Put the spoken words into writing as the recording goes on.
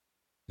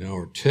Now,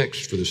 our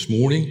text for this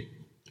morning,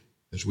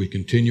 as we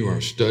continue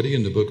our study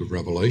in the book of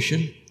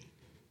Revelation,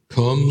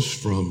 comes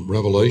from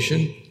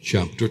Revelation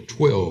chapter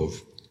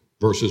 12,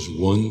 verses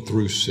 1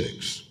 through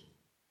 6.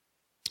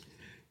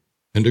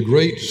 And a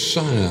great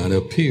sign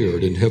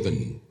appeared in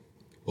heaven,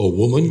 a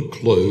woman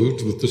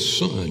clothed with the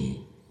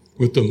sun,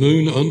 with the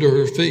moon under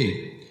her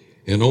feet,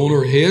 and on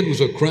her head was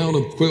a crown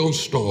of 12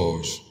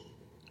 stars.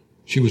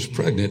 She was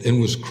pregnant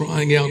and was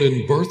crying out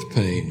in birth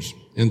pains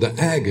and the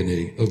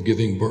agony of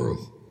giving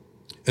birth.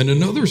 And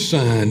another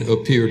sign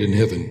appeared in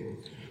heaven.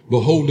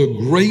 Behold, a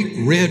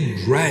great red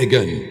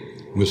dragon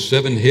with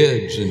 7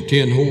 heads and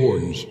 10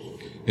 horns,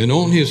 and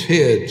on his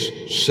heads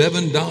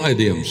 7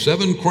 diadems,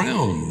 7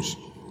 crowns.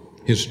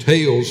 His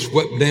tail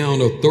swept down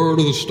 1/3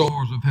 of the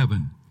stars of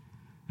heaven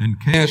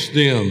and cast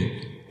them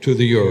to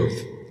the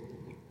earth.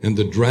 And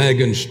the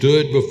dragon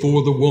stood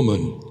before the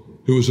woman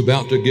who was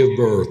about to give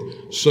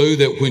birth, so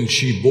that when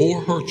she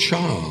bore her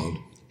child,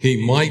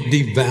 he might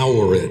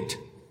devour it.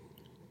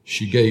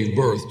 She gave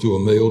birth to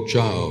a male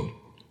child,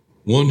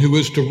 one who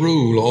is to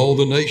rule all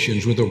the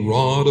nations with a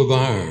rod of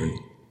iron.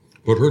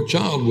 But her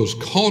child was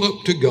caught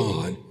up to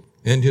God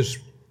and his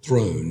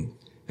throne,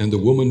 and the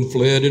woman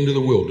fled into the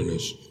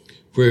wilderness,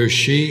 where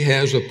she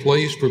has a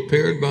place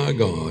prepared by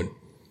God,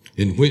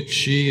 in which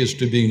she is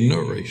to be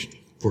nourished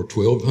for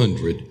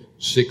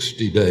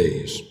 1,260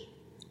 days.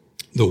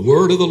 The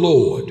word of the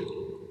Lord.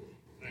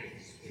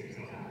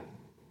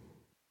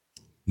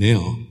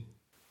 Now,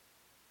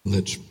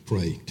 let's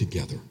pray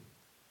together.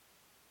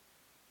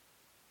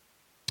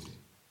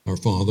 Our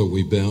Father,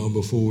 we bow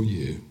before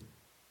you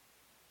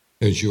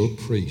as your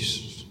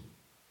priests,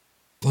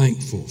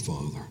 thankful,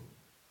 Father,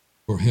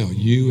 for how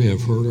you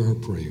have heard our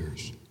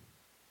prayers,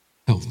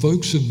 how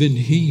folks have been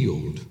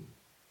healed,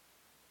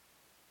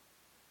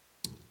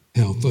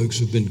 how folks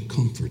have been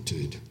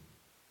comforted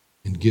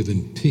and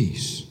given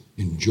peace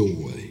and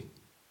joy,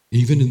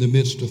 even in the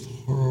midst of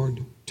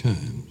hard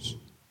times.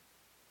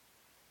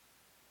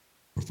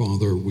 Our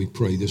Father, we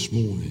pray this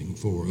morning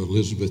for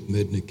Elizabeth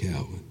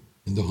Mednicow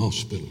in the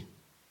hospital.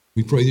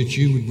 We pray that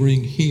you would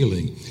bring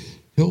healing.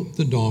 Help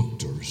the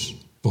doctors,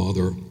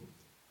 Father.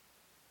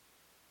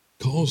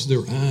 Cause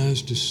their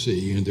eyes to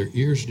see and their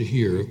ears to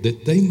hear,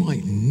 that they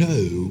might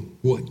know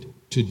what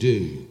to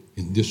do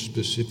in this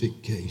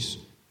specific case,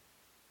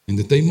 and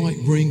that they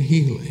might bring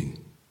healing.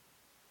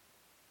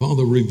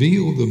 Father,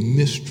 reveal the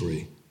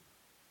mystery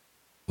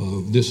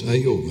of this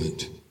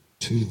ailment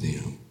to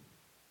them.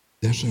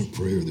 That's our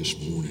prayer this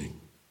morning.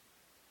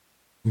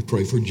 We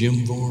pray for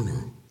Jim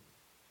Varner.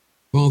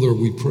 Father,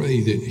 we pray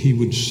that he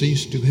would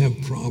cease to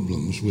have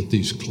problems with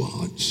these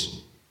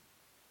clots,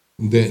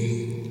 that,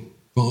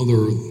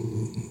 Father,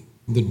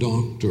 the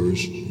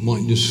doctors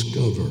might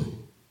discover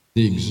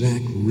the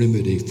exact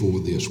remedy for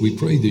this. We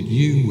pray that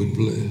you would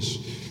bless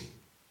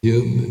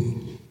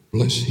him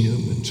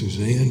and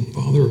Suzanne.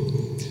 Father,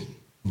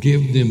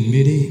 give them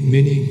many,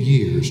 many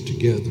years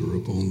together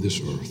upon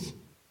this earth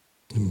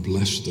and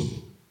bless them.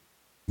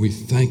 We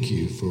thank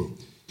you for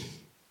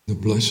the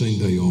blessing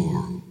they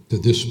are to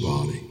this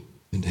body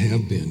and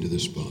have been to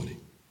this body.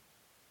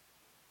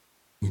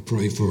 We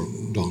pray for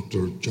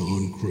Dr.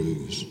 John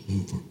Cruz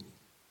and for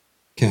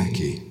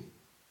Kaki,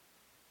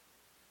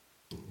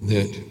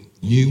 that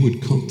you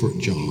would comfort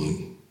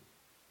John.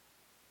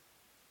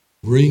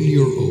 Bring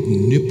your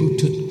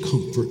omnipotent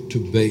comfort to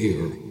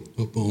bear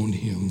upon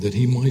him, that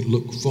he might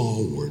look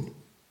forward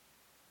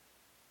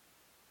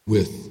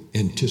with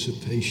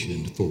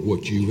anticipation for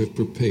what you have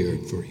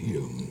prepared for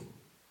him.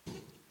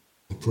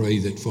 I pray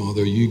that,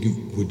 Father,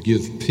 you would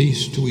give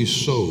peace to his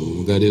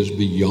soul that is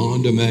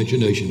beyond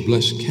imagination.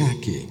 Bless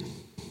Kaki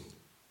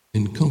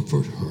and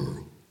comfort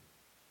her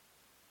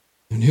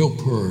and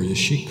help her as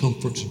she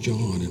comforts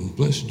John, and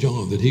bless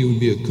John that he would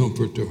be a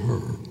comfort to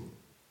her.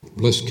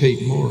 Bless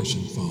Kate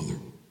Morrison, Father.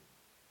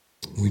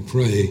 We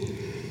pray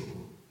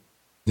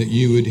that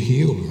you would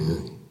heal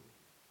her.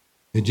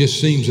 It just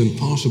seems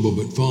impossible,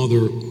 but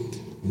Father,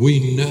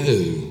 we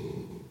know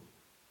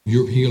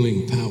your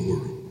healing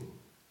power.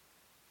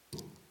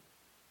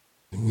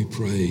 And we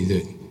pray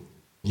that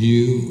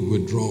you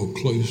would draw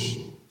close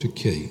to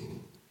Kate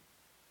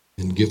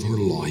and give her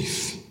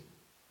life,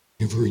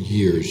 give her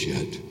years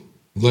yet.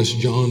 Bless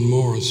John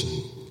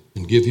Morrison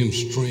and give him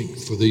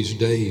strength for these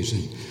days.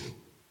 And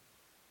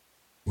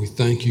we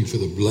thank you for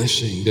the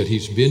blessing that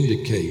he's been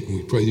to Kate. And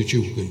we pray that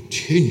you will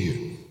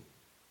continue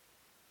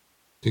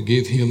to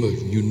give him a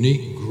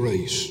unique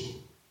grace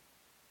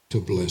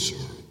to bless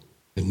her.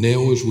 And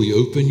now as we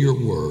open your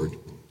word,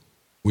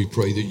 we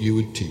pray that you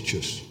would teach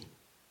us.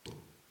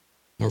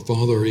 Our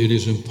Father, it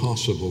is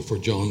impossible for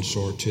John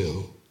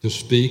Sartell to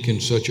speak in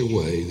such a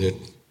way that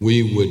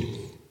we would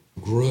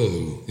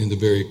grow in the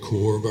very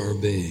core of our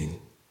being,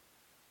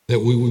 that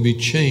we would be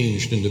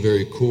changed in the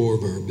very core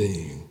of our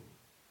being.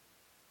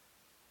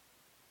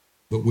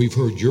 But we've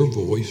heard your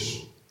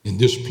voice in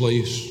this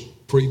place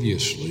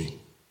previously,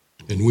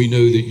 and we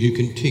know that you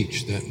can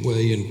teach that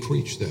way and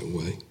preach that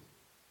way.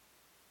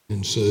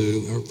 And so,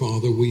 our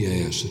Father, we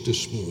ask that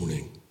this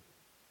morning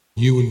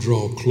you would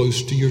draw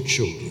close to your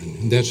children.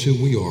 And that's who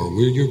we are.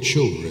 We're your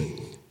children,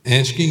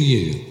 asking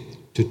you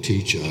to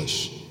teach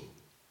us.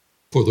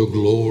 For the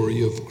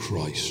glory of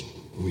Christ,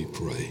 we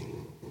pray.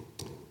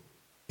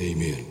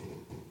 Amen.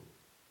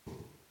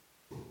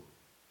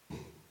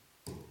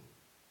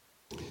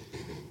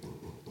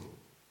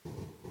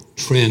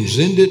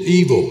 Transcendent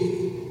evil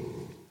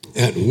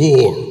at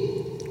war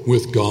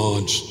with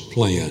God's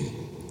plan.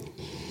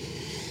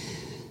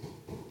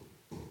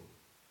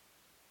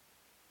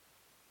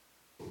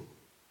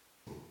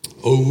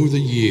 Over the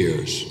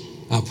years,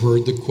 I've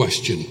heard the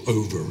question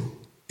over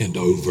and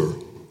over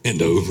and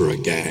over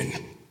again.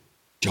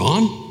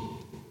 John,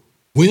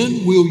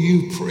 when will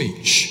you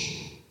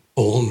preach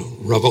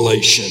on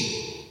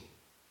Revelation?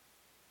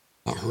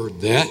 I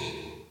heard that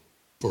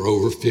for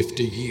over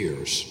 50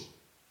 years.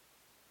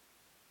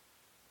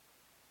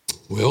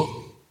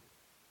 Well,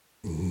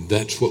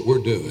 that's what we're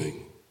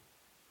doing.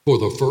 For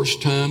the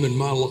first time in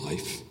my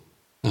life,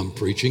 I'm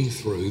preaching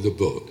through the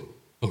book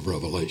of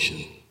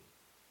Revelation.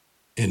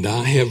 And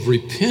I have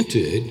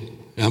repented,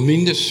 I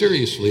mean this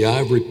seriously,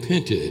 I've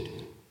repented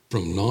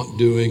from not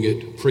doing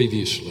it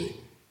previously.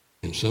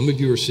 And some of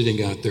you are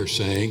sitting out there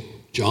saying,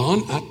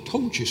 John, I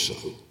told you so.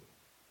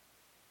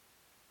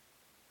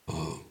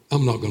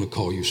 I'm not going to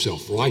call you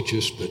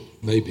self-righteous, but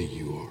maybe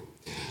you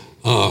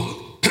are.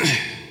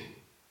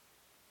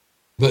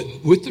 But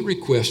with the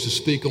request to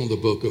speak on the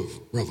book of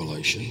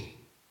Revelation,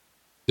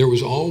 there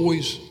was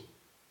always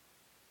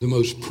the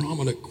most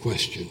prominent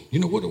question. You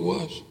know what it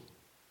was?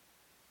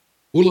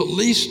 Well, at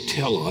least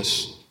tell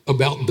us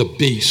about the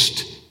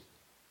beast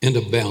and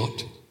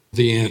about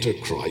the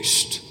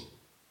Antichrist.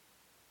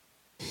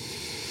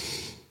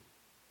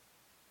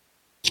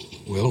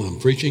 Well, I'm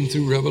preaching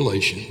through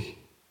Revelation,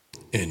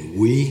 and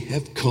we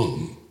have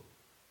come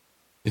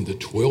in the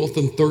 12th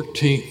and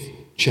 13th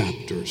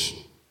chapters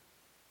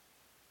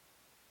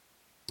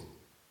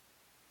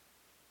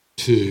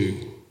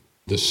to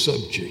the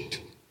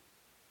subject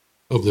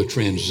of the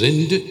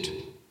transcendent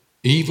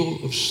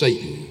evil of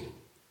Satan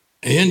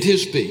and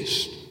his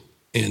beast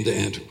and the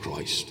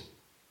Antichrist.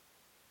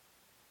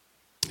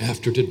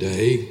 After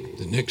today,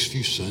 the next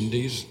few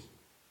Sundays,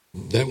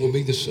 that will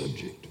be the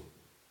subject.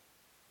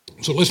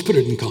 So let's put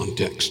it in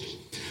context.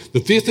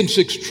 The fifth and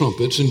sixth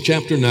trumpets in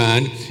chapter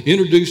 9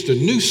 introduced a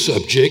new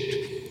subject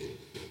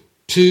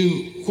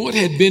to what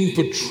had been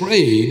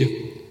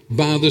portrayed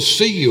by the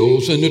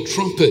seals and the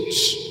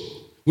trumpets.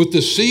 With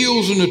the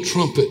seals and the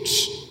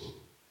trumpets,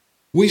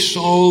 we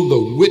saw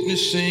the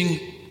witnessing,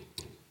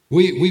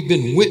 we've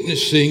been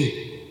witnessing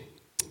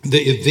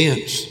the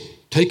events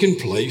taking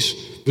place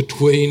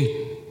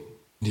between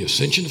the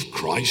ascension of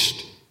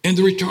Christ and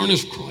the return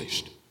of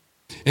Christ.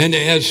 And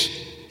as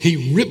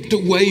he ripped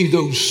away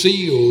those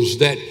seals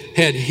that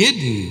had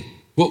hidden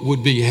what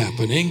would be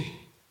happening,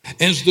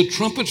 as the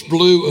trumpets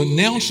blew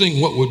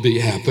announcing what would be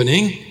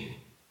happening,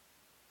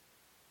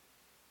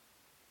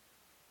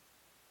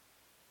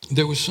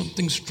 there was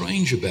something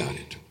strange about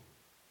it.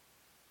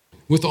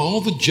 With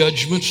all the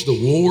judgments, the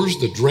wars,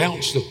 the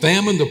droughts, the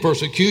famine, the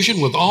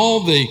persecution, with all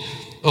the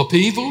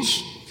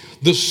upheavals,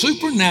 the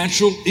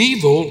supernatural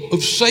evil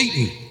of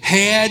Satan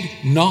had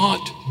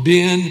not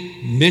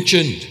been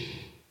mentioned.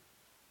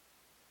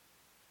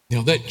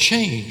 Now that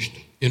changed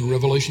in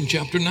Revelation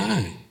chapter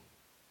 9.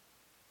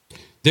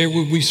 There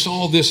we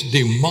saw this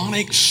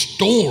demonic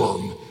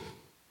storm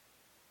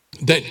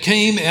that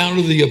came out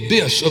of the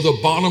abyss of the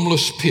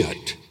bottomless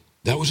pit.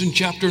 That was in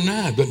chapter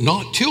 9, but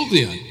not till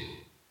then.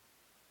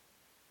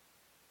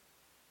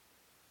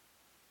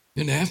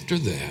 And after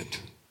that,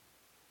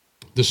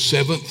 the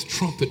seventh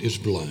trumpet is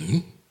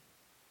blown.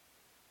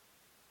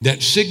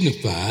 That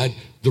signified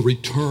the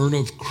return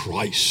of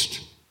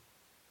Christ,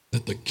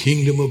 that the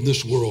kingdom of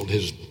this world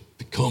has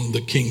become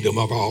the kingdom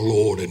of our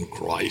Lord and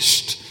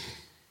Christ.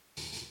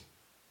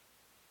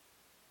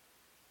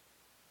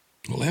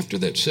 Well, after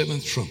that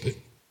seventh trumpet,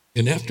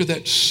 and after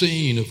that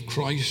scene of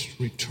Christ's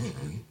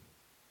return,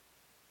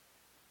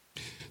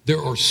 there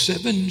are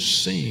 7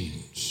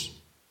 scenes.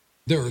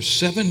 There are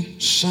 7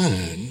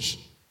 signs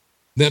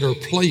that are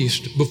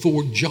placed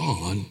before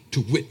John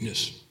to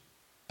witness.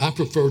 I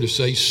prefer to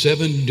say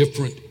 7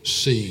 different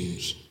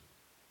scenes.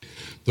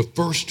 The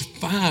first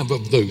 5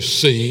 of those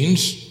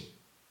scenes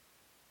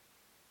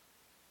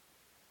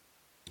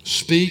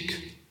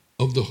speak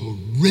of the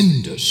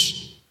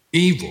horrendous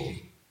evil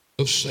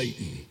of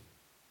Satan.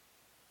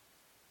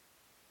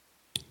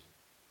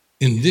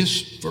 In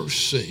this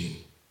first scene,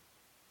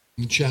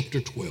 in chapter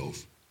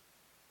 12,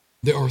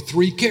 there are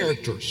 3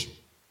 characters: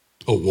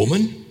 a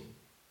woman,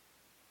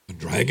 a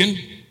dragon,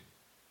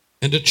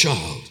 and a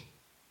child.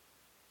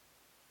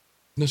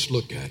 Let's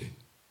look at it.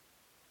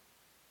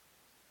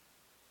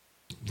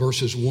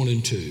 Verses 1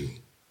 and 2.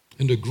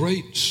 And a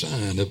great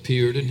sign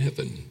appeared in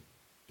heaven,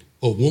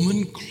 a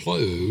woman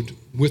clothed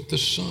with the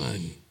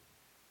sun,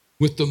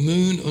 with the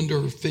moon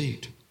under her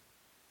feet,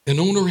 and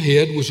on her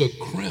head was a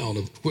crown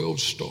of 12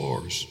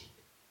 stars.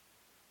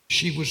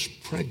 She was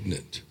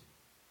pregnant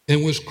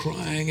and was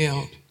crying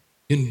out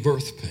in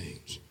birth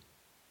pains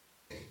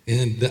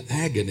and the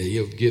agony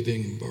of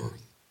giving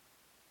birth.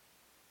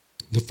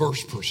 The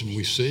first person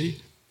we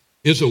see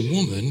is a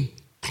woman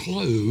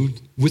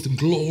clothed with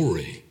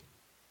glory.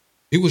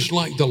 It was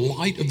like the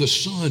light of the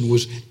sun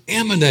was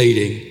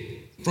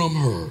emanating from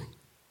her.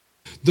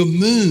 The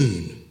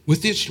moon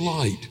with its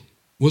light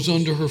was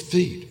under her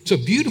feet. It's a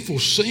beautiful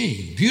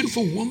scene,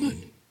 beautiful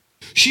woman.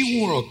 She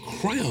wore a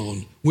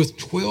crown with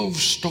 12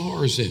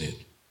 stars in it.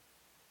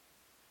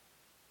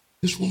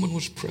 This woman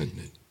was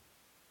pregnant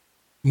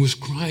and was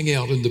crying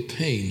out in the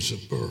pains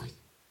of birth.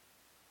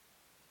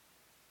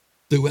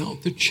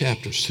 Throughout the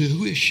chapter, so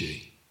who is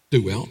she?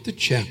 Throughout the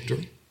chapter,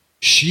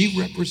 she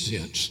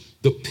represents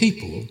the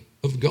people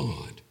of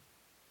God.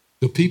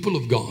 The people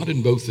of God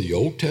in both the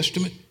Old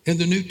Testament and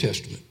the New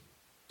Testament.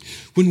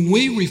 When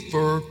we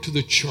refer to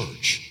the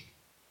church,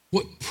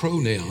 what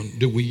pronoun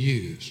do we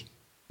use?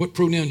 What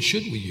pronoun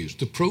should we use?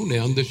 The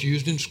pronoun that's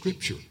used in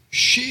Scripture.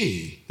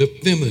 She, the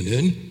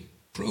feminine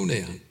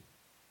pronoun.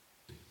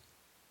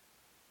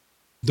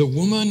 The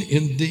woman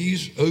in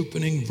these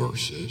opening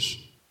verses,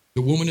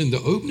 the woman in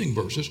the opening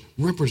verses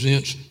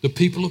represents the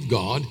people of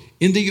God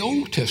in the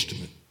Old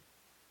Testament.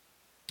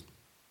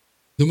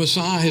 The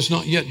Messiah has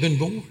not yet been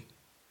born.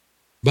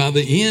 By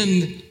the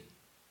end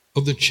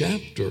of the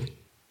chapter,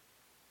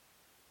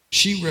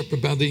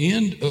 by the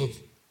end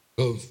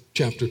of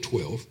chapter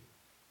 12,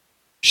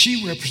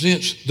 she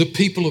represents the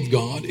people of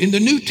God in the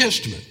New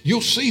Testament.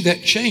 You'll see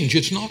that change.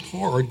 It's not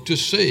hard to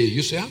see.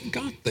 You say, I've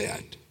got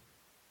that.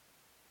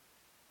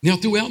 Now,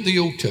 throughout the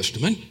Old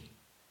Testament,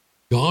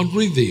 God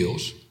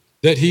reveals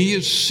that he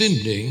is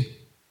sending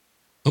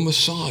a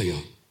Messiah.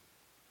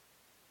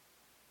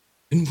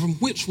 And from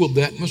whence will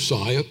that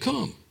Messiah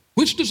come?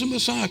 Whence does the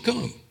Messiah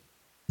come?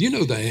 You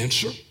know the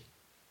answer.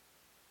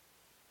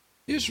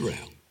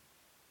 Israel.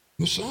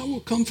 Messiah will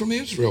come from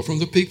Israel, from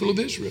the people of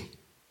Israel.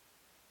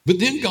 But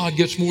then God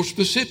gets more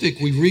specific.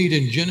 We read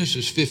in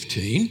Genesis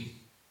 15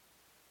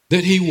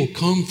 that he will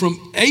come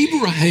from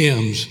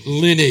Abraham's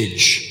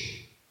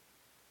lineage.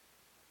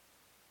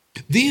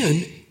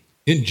 Then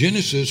in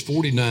Genesis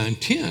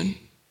 49:10,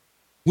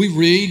 we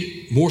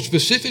read more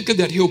specifically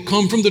that he'll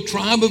come from the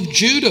tribe of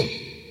Judah.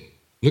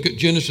 Look at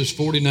Genesis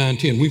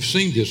 49:10. We've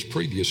seen this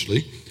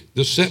previously.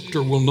 The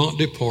scepter will not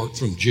depart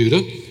from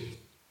Judah,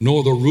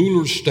 nor the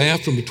ruler's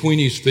staff from between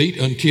his feet,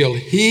 until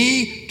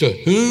he to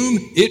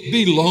whom it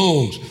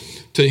belongs,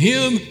 to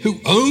him who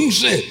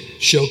owns it,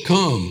 shall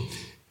come.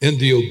 And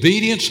the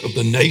obedience of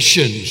the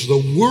nations,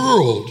 the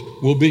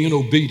world, will be in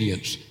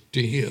obedience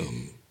to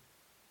him.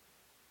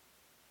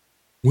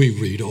 We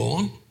read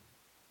on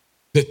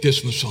that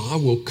this Messiah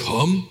will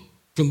come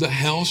from the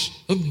house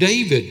of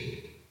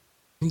David,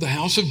 from the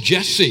house of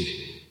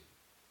Jesse.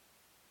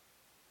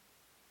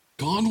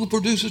 God will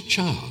produce a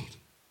child,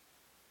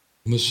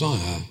 a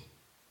Messiah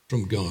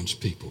from God's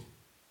people.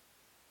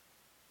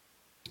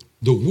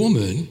 The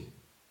woman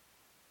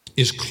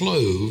is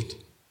clothed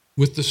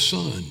with the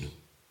sun.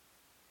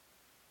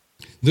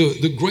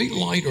 The great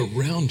light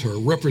around her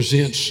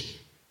represents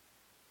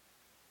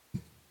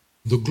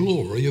the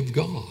glory of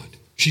God.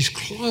 She's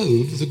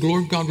clothed with the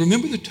glory of God.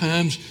 Remember the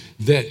times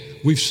that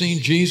we've seen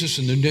Jesus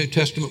in the New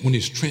Testament when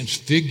he's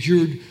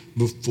transfigured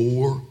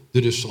before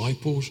the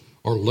disciples,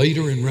 or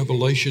later in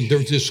Revelation,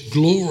 there's this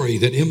glory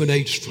that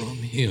emanates from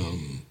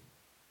him.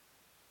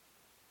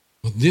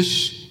 But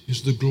this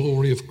is the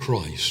glory of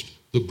Christ,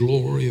 the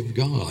glory of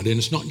God. And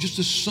it's not just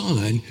a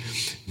sun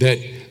that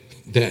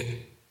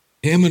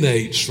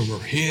emanates from her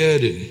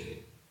head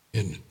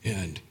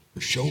and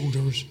her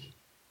shoulders,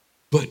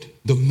 but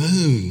the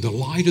moon, the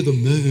light of the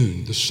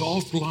moon, the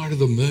soft light of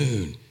the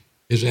moon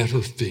is at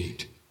her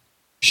feet.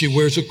 She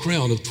wears a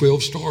crown of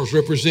 12 stars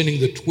representing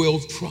the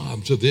 12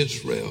 tribes of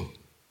Israel.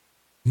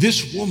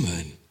 This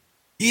woman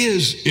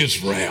is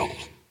Israel,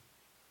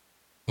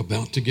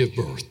 about to give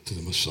birth to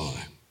the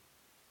Messiah.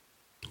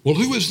 Well,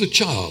 who is the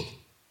child?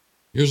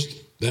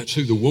 That's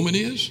who the woman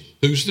is.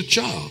 Who's the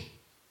child?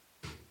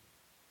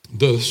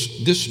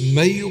 This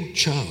male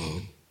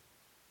child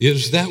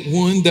is that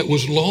one that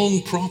was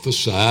long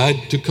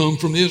prophesied to come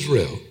from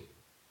Israel.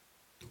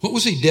 What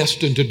was he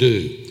destined to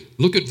do?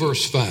 Look at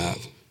verse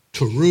 5.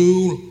 To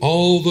rule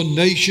all the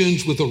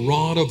nations with a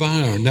rod of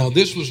iron. Now,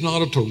 this was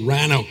not a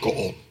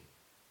tyrannical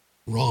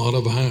rod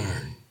of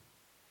iron.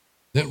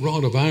 That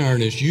rod of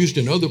iron is used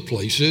in other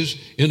places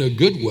in a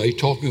good way,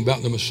 talking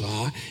about the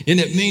Messiah, and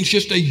it means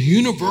just a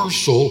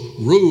universal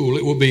rule.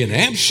 It will be an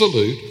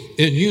absolute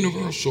and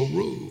universal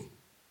rule.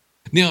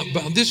 Now,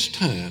 by this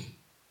time,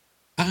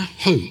 I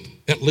hope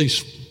at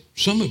least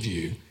some of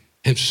you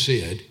have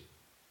said,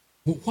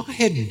 well, why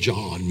hadn't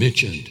John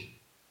mentioned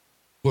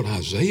what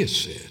Isaiah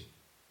said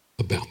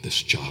about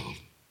this child?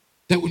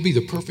 That would be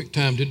the perfect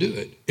time to do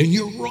it. And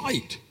you're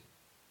right.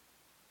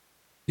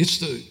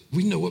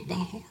 We know it by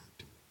heart.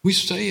 We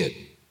say it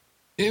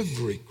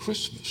every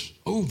Christmas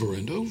over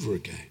and over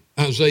again.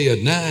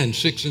 Isaiah 9,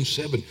 6, and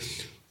 7.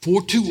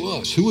 For to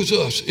us, who is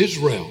us?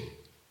 Israel.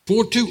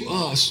 For to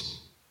us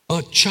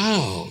a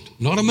child,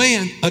 not a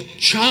man, a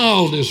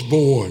child is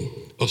born.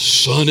 A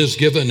son is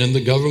given, and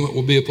the government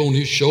will be upon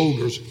his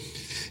shoulders.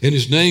 And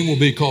his name will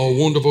be called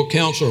Wonderful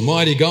Counselor,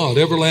 Mighty God,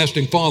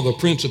 Everlasting Father,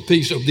 Prince of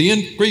Peace. Of the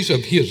increase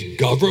of his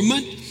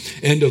government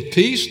and of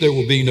peace, there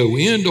will be no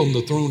end on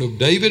the throne of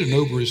David and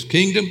over his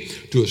kingdom,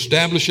 to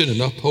establish it and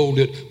uphold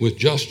it with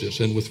justice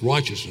and with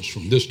righteousness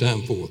from this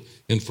time forth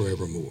and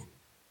forevermore.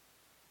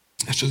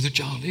 That's who the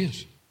child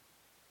is.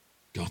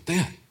 Got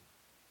that?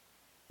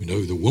 We know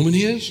who the woman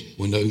is.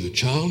 We know who the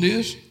child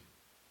is.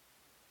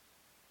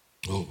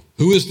 Oh,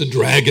 who is the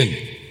dragon?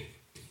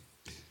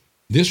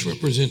 This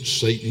represents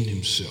Satan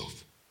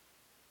himself.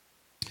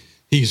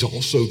 He's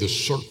also the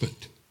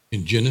serpent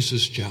in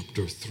Genesis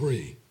chapter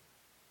 3.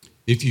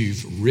 If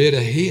you've read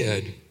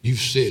ahead, you've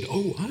said,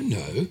 oh, I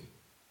know,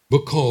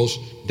 because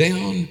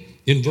down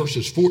in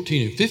verses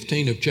 14 and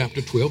 15 of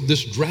chapter 12,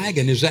 this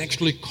dragon is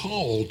actually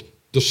called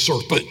the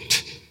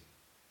serpent.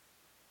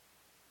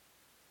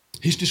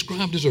 He's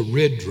described as a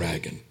red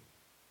dragon.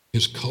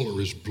 His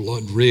color is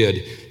blood red.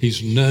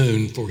 He's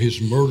known for his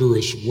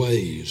murderous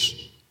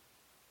ways.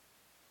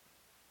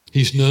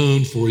 He's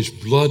known for his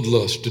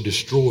bloodlust to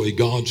destroy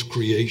God's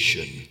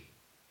creation.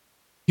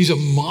 He's a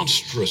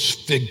monstrous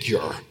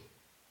figure.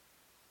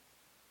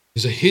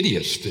 He's a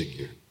hideous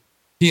figure.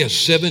 He has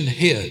 7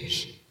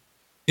 heads.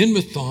 In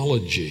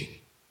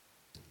mythology,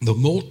 the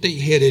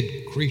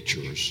multi-headed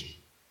creatures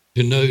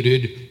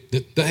denoted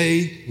that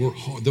they were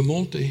hard. The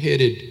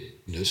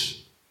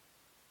multi-headedness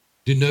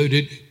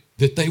denoted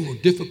that they were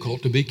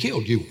difficult to be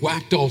killed. You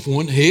whacked off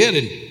one head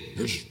and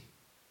there's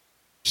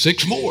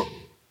 6 more.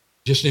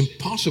 Just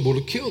impossible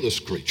to kill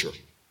this creature.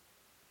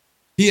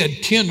 He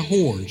had 10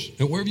 horns.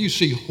 And wherever you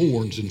see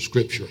horns in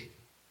Scripture,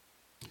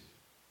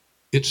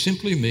 it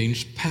simply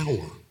means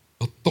power,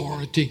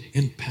 authority,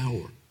 and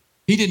power.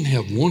 He didn't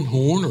have 1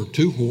 horn or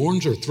 2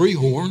 horns or 3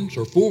 horns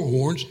or 4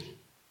 horns.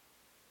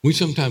 We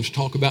sometimes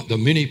talk about the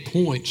many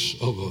points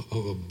of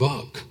a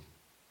buck.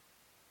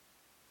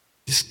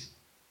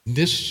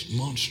 This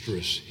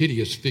monstrous,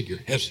 hideous figure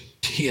has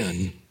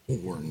 10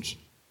 horns.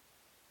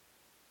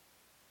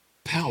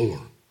 Power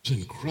is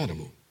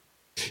incredible.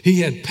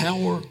 He had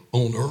power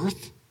on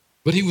earth,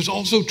 but he was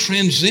also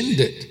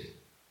transcendent.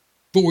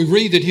 For we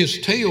read that his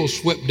tail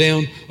swept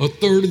down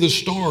 1/3 of the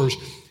stars.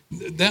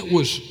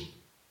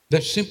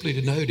 That's simply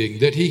denoting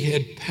that he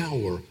had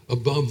power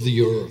above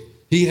the earth.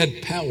 He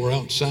had power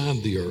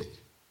outside the earth.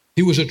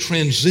 He was a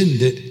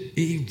transcendent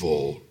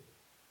evil.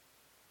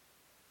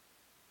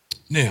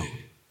 Now,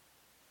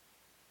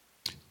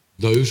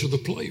 those are the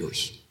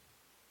players.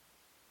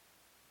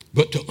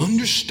 But to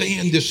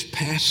understand this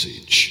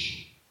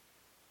passage,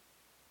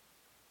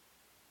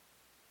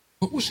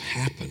 what was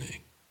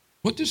happening?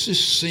 What does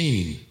this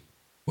scene,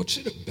 what's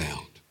it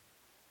about?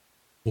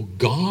 Well,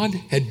 God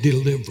had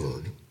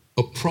delivered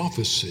a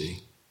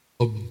prophecy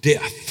of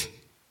death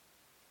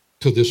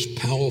to this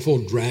powerful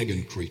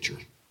dragon creature,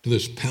 to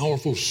this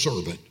powerful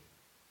serpent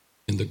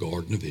in the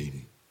Garden of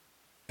Eden.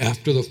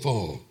 After the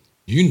fall,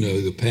 you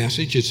know the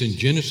passage, it's in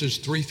Genesis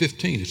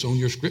 3:15. It's on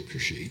your scripture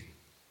sheet.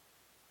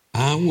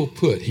 I will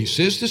put, he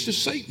says this to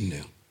Satan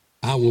now,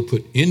 I will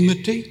put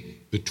enmity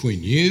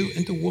between you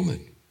and the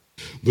woman,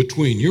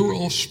 between your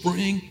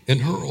offspring and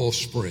her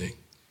offspring.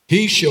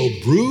 He shall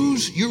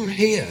bruise your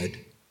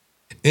head,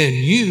 and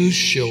you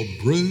shall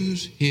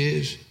bruise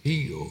his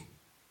heel.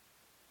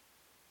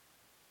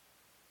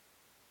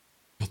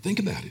 Now think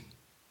about it.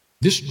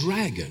 This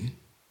dragon,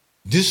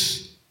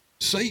 this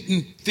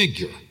Satan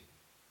figure,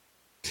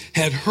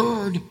 had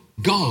heard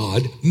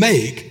God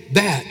make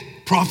that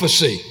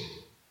prophecy.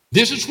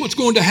 This is what's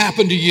going to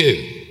happen to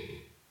you.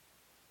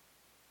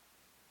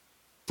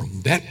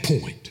 From that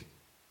point,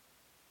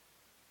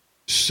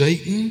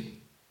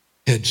 Satan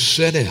had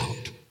set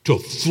out to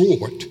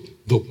thwart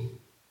the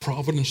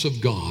providence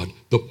of God,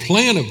 the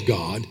plan of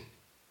God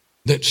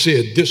that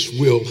said this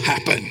will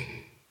happen.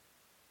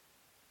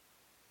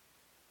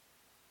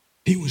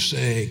 He was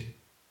saying,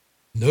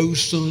 no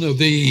son of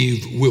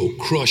Eve will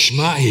crush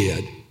my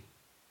head.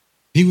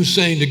 He was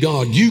saying to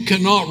God, you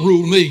cannot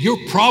rule me. Your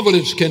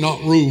providence cannot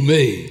rule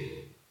me.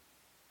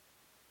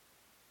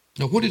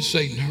 Now, what had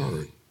Satan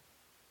heard?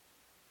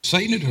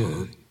 Satan had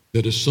heard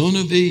that a son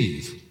of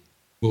Eve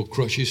will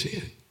crush his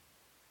head.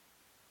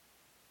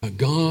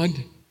 Now,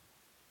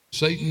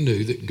 Satan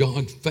knew that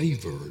God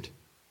favored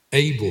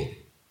Abel,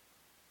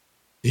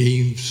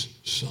 Eve's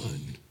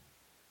son,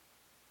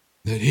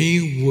 that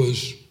he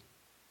was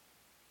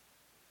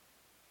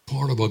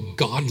part of a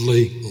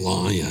godly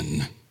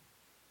lion.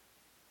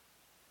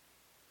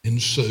 And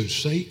so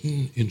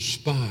Satan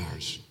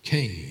inspires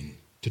Cain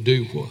to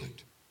do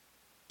what?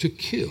 To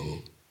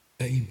kill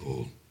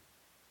Abel.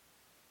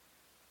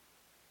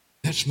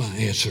 That's my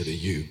answer to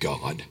you,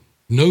 God.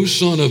 No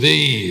son of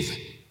Eve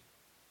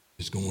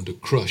is going to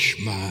crush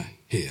my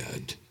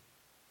head.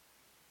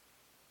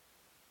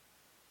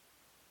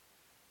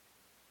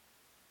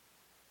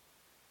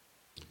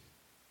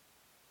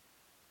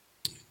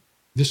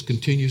 This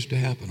continues to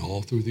happen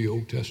all through the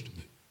Old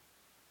Testament.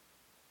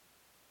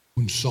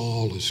 When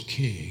Saul is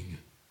king,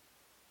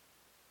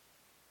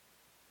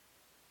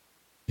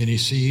 and he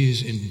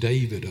sees in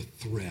David a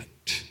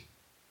threat,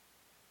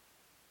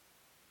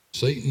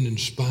 Satan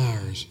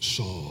inspires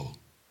Saul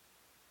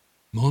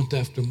month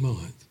after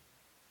month,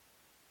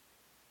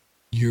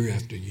 year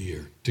after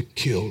year, to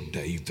kill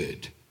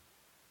David,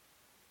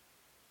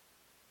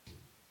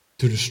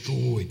 to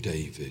destroy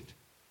David.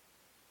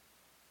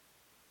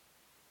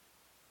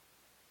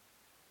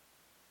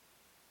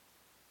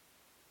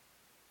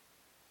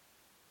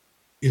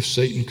 If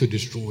Satan could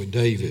destroy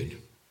David,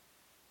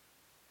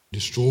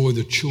 destroy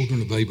the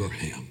children of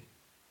Abraham,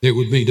 there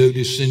would be no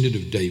descendant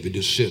of David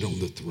to sit on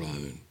the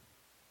throne.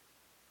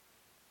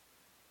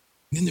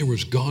 Then there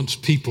was God's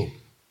people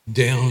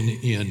down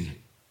in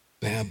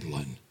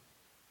Babylon.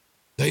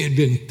 They had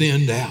been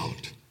thinned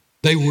out.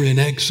 They were in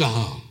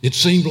exile. It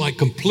seemed like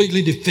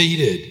completely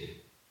defeated.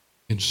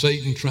 And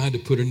Satan tried to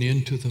put an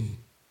end to them.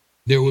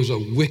 There was a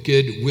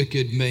wicked,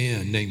 wicked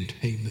man named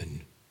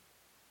Haman.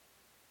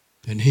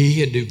 And he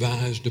had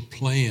devised a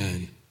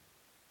plan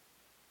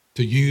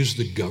to use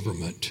the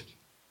government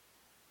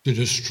to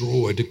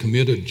destroy, to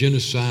commit a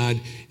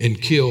genocide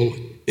and kill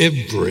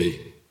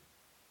every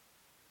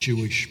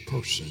Jewish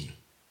person.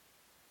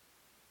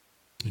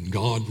 And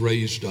God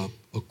raised up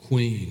a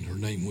queen, her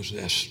name was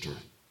Esther,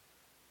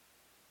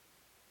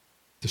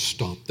 to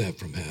stop that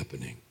from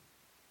happening.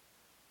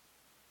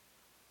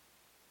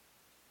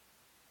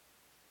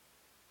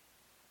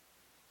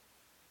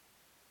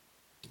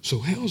 So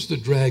how's the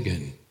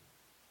dragon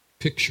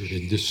pictured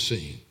in this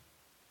scene?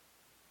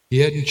 He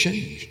hadn't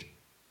changed.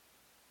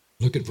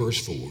 Look at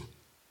verse 4.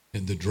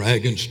 And the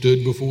dragon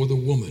stood before the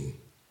woman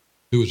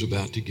who was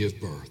about to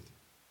give birth,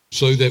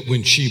 so that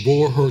when she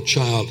bore her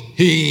child,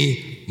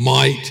 he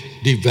might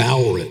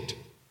devour it.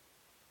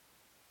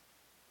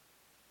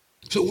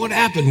 So what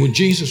happened when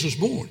Jesus was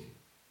born?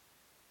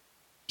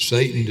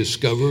 Satan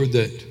discovered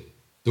that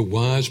the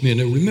wise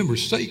men, and remember,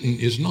 Satan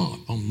is not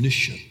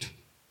omniscient.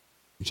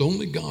 It's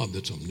only God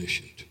that's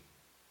omniscient.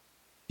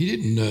 He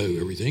didn't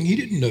know everything. He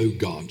didn't know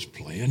God's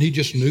plan. He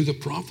just knew the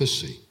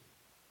prophecy.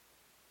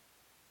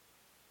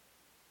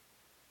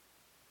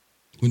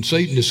 When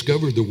Satan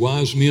discovered the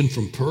wise men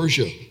from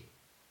Persia,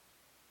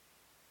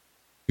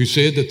 who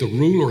said that the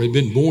ruler had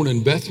been born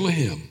in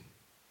Bethlehem,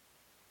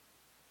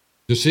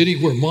 the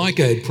city where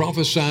Micah had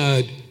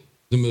prophesied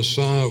the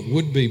Messiah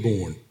would be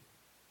born,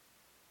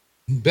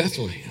 in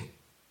Bethlehem,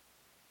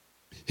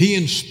 he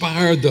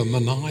inspired the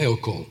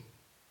maniacal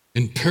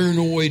and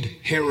paranoid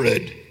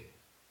Herod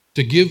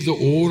to give the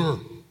order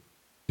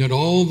that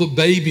all the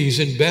babies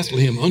in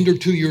Bethlehem under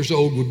 2 years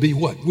old would be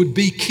what? Would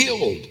be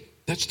killed.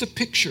 That's the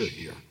picture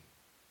here.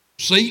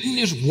 Satan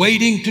is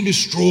waiting to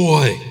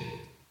destroy.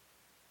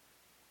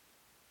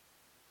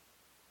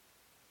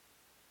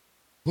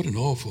 What an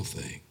awful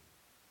thing.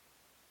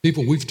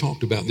 People, we've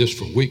talked about this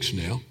for weeks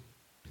now.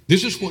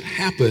 This is what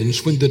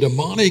happens when the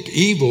demonic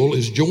evil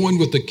is joined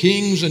with the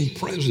kings and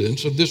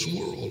presidents of this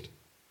world.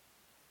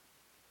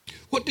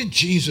 What did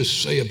Jesus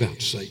say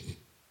about Satan?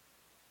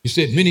 He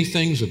said many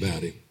things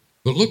about him.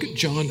 But look at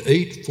John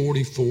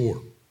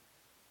 8:44.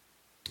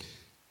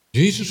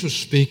 Jesus was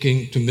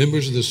speaking to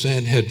members of the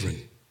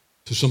Sanhedrin,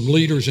 to some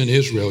leaders in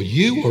Israel.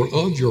 You are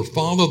of your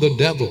father the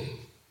devil,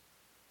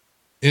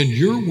 and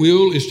your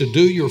will is to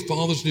do your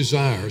father's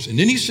desires. And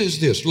then he says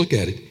this, look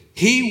at it.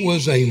 He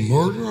was a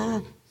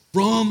murderer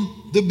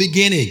from the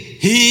beginning.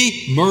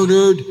 He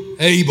murdered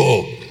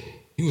Abel.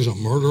 He was a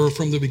murderer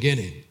from the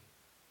beginning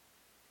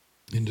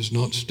and does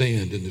not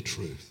stand in the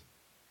truth.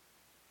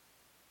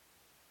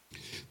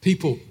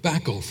 People,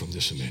 back off from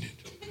this a minute.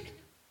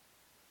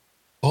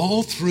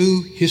 All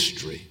through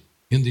history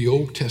in the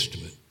Old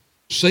Testament,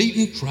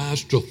 Satan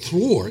tries to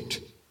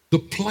thwart the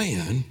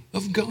plan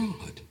of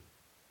God.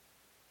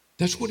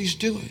 That's what he's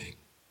doing.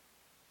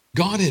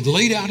 God had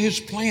laid out his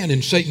plan,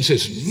 and Satan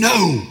says,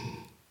 no.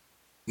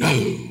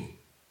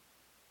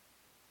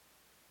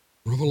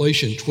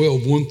 Revelation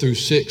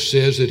 12:1-6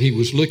 says that he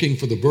was looking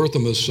for the birth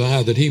of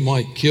Messiah that he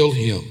might kill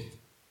him.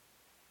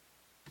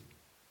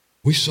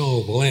 We saw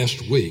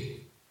last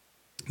week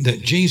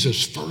that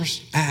Jesus'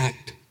 first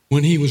act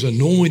when he was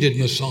anointed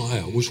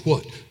Messiah was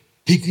what?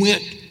 He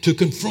went to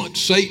confront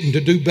Satan to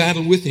do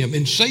battle with him,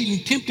 and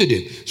Satan tempted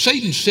him.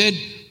 Satan said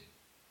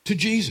to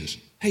Jesus,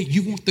 hey,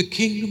 you want the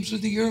kingdoms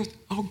of the earth?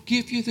 I'll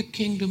give you the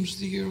kingdoms of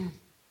the earth.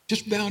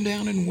 Just bow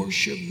down and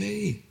worship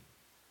me.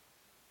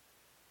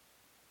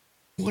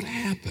 What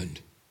happened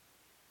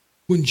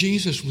when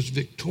Jesus was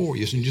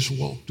victorious and just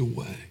walked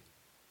away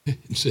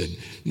and said,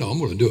 no, I'm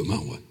going to do it my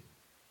way?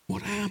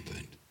 What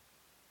happened?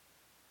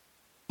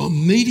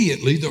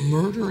 Immediately, the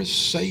murderous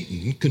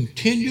Satan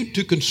continued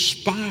to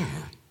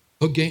conspire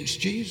against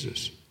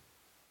Jesus.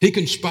 He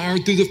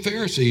conspired through the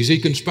Pharisees. He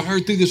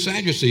conspired through the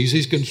Sadducees.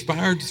 He's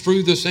conspired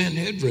through the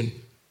Sanhedrin.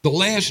 The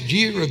last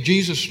year of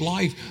Jesus'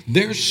 life,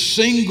 their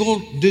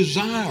single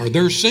desire,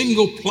 their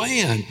single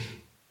plan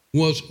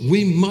was,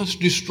 we must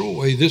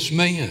destroy this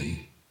man.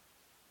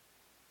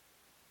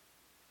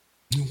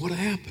 And what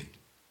happened?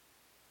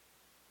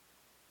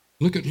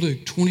 Look at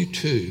Luke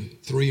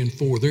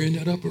 22:3-4. They're in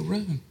that upper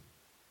room.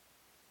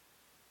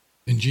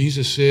 And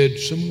Jesus said,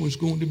 someone's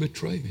going to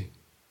betray me.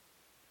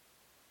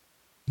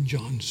 And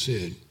John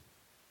said,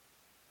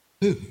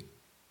 who?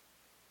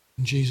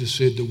 And Jesus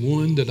said, the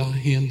one that I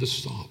hand the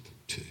sop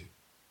to.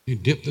 He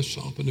dipped the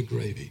sop in the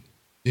gravy,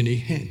 and he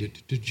handed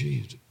it to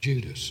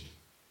Judas.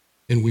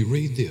 And we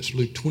read this,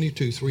 Luke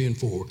 22, 3 and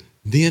 4.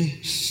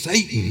 Then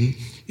Satan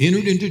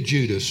entered into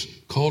Judas,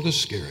 called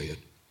Iscariot,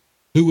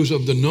 who was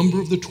of the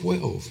number of the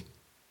 12.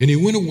 And he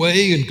went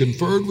away and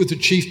conferred with the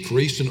chief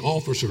priests and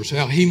officers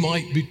how he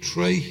might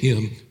betray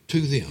him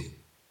to them.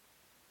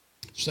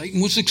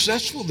 Satan was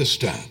successful this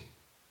time.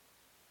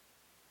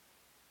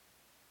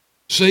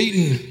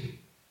 John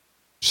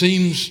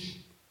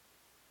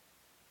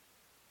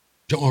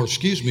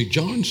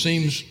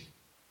seems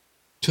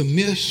to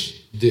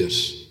miss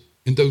this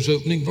in those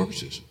opening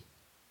verses.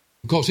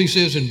 Because he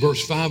says in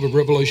verse 5 of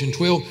Revelation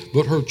 12,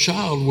 but her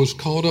child was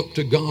caught up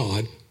to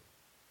God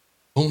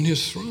on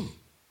his throne.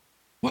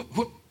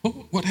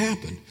 What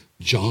happened?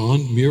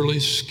 John merely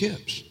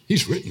skips.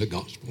 He's written the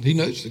gospel. He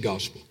knows the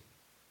gospel.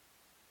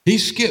 He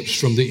skips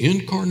from the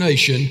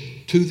incarnation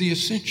to the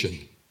ascension.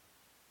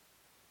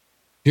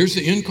 Here's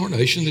the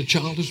incarnation. The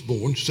child is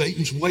born.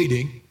 Satan's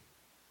waiting.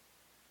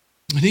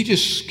 And he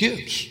just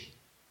skips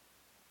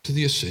to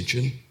the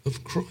ascension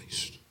of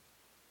Christ.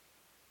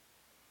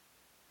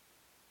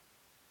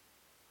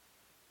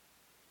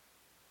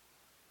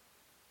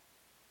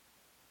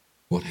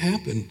 What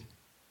happened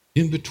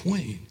in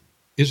between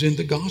is in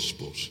the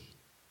Gospels.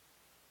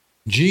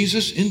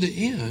 Jesus, in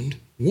the end,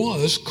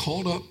 was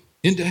caught up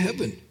into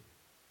heaven.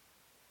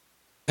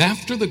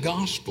 After the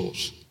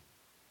Gospels,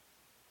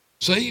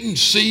 Satan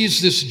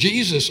sees this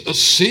Jesus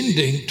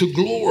ascending to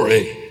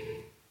glory.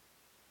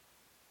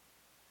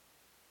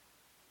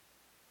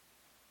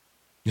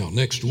 Now,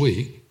 next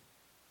week,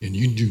 and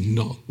you do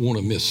not want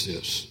to miss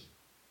this,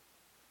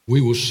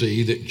 we will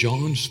see that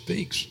John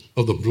speaks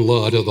of the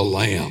blood of the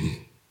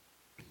Lamb.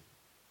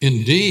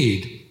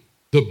 Indeed,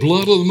 the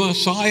blood of the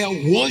Messiah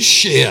was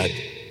shed.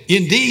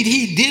 Indeed,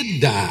 he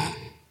did die.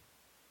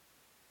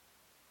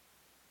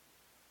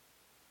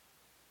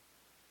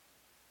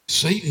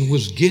 Satan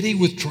was giddy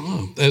with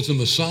triumph as the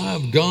Messiah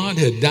of God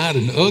had died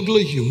an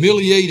ugly,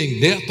 humiliating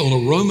death on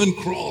a Roman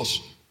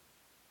cross.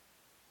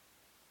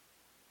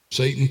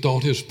 Satan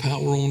thought his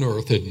power on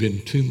earth had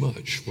been too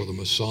much for the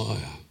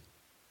Messiah,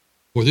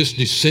 for this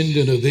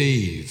descendant of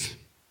Eve.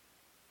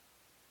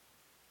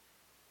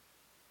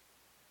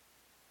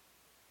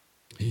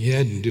 He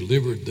hadn't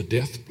delivered the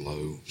death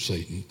blow,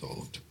 Satan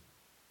thought.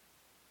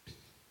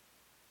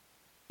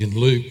 In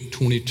Luke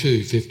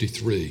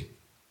 22:53,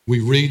 we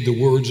read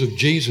the words of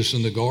Jesus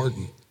in the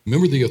garden.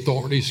 Remember, the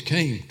authorities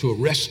came to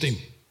arrest him.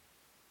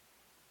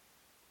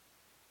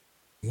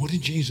 What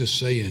did Jesus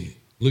say in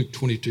Luke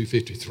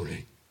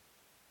 22:53?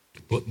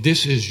 But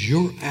this is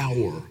your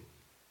hour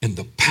and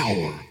the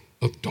power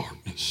of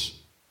darkness.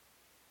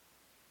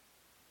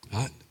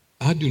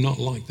 I do not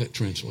like that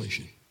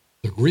translation.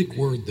 The Greek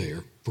word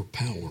there for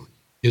power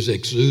is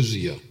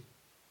exousia.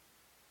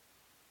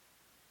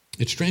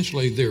 It's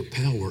translated there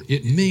power.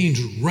 It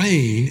means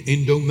reign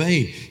and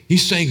domain.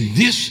 He's saying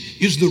this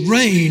is the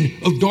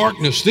reign of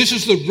darkness. This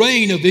is the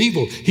reign of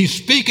evil. He's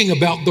speaking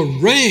about the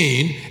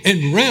reign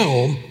and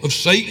realm of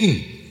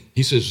Satan.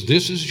 He says,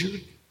 this is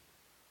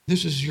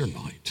your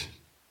night.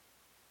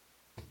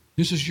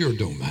 This is your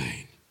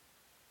domain.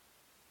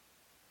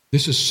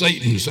 This is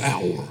Satan's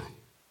hour.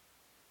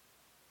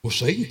 Well,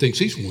 Satan thinks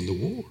he's won the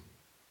war.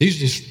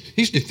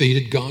 He's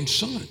defeated God's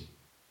Son.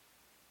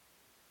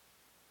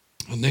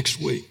 Next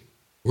week,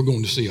 we're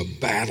going to see a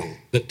battle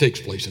that takes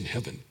place in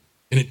heaven.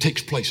 And it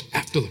takes place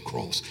after the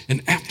cross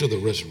and after the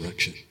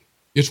resurrection.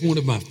 It's one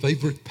of my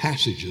favorite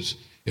passages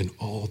in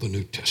all the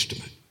New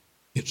Testament.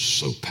 It's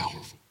so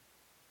powerful.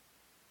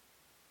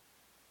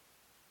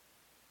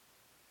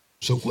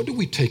 So what do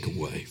we take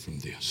away from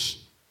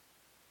this?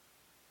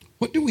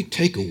 What do we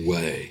take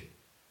away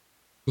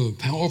from the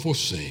powerful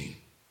scene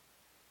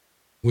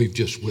we've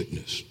just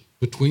witnessed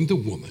between the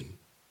woman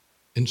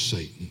and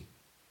Satan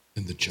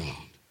and the child?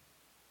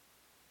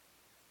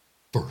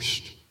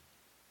 First,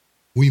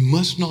 we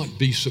must not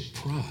be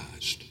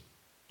surprised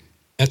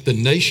at the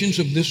nations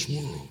of this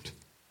world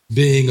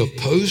being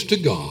opposed to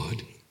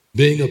God,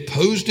 being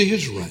opposed to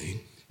his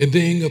reign, and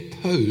being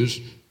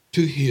opposed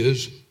to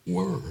his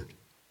word.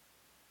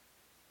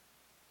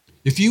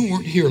 If you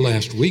weren't here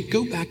last week,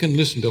 go back and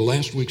listen to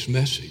last week's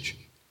message.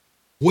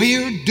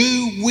 Where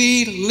do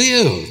we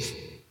live?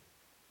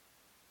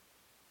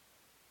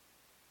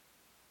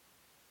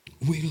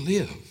 We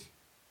live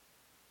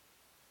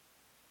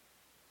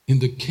in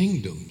the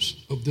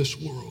kingdoms of this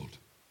world.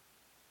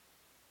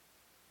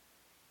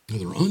 Now,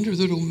 they're under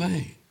the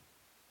domain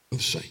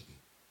of Satan.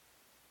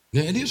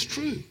 Now, it is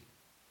true.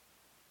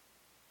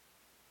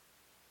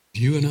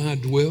 You and I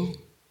dwell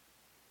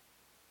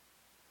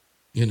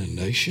in a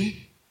nation,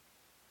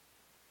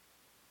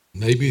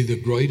 maybe the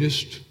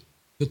greatest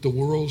that the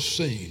world's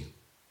seen,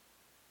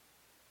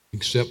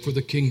 except for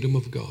the kingdom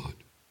of God.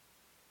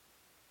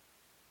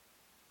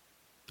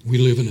 We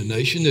live in a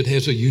nation that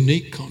has a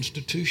unique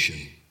constitution.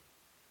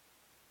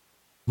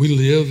 We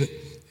live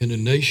in a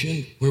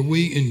nation where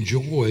we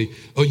enjoy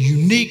a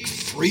unique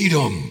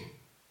freedom.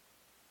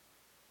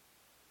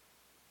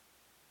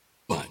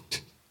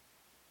 But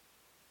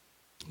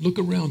look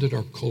around at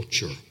our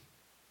culture.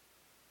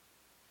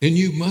 And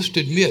you must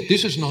admit,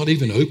 this is not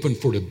even open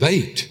for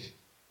debate.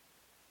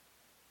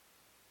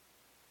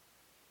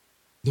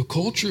 The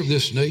culture of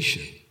this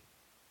nation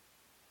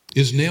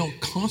is now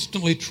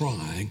constantly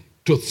trying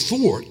to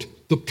thwart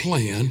the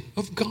plan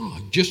of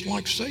God, just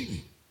like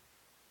Satan.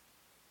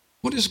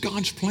 What is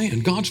God's plan?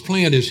 God's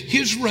plan is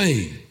his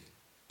reign,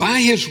 by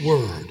his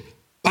word,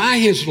 by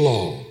his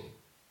law.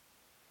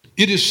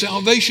 It is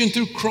salvation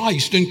through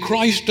Christ and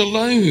Christ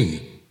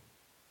alone.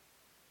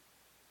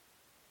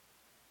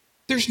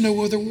 There's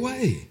no other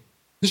way.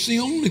 It's the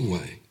only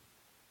way.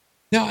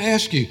 Now I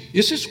ask you,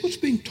 is this what's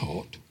being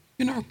taught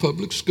in our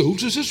public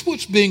schools? Is this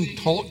what's being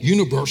taught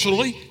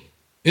universally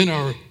in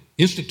our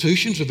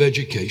institutions of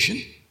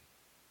education?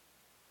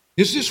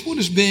 Is this what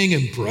is being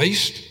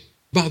embraced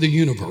by the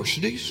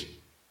universities?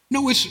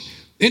 No,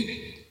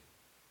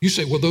 you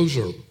say, well, those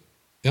are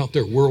out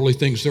there worldly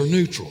things, they're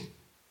neutral.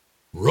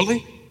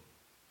 Really?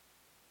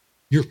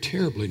 You're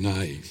terribly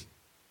naive.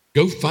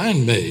 Go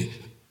find me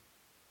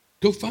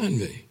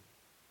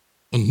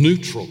a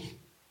neutral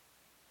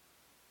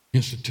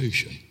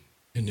institution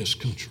in this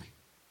country.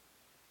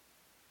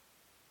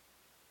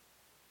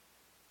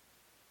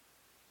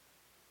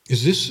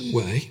 Is this the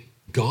way,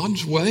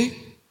 God's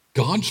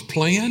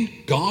plan,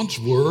 God's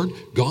word,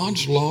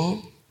 God's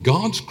law,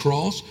 God's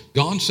cross,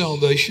 God's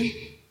salvation?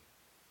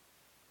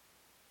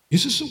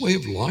 Is this the way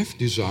of life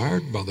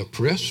desired by the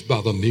press,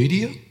 by the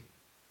media?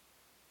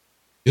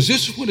 Is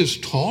this what is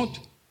taught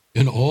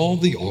in all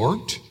the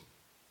art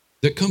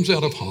that comes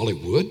out of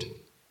Hollywood?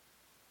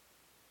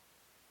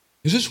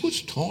 Is this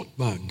what's taught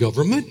by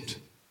government?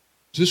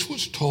 Is this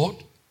what's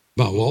taught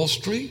by Wall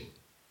Street?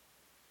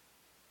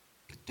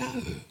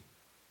 No.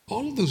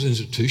 All of those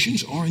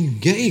institutions are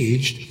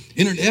engaged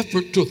in an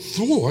effort to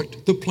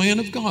thwart the plan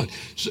of God.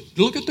 So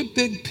look at the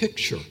big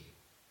picture.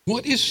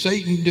 What is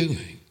Satan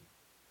doing?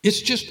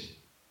 It's just,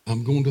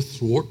 I'm going to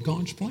thwart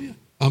God's plan.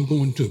 I'm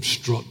going to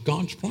obstruct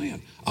God's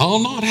plan. I'll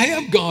not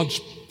have God's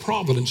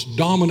providence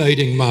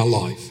dominating my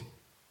life.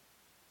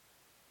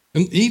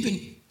 And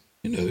even,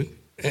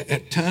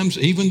 at times,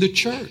 even the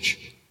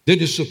church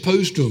that is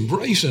supposed to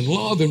embrace and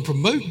love and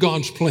promote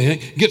God's plan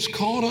gets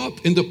caught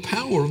up in the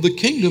power of the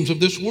kingdoms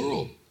of this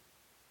world.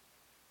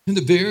 In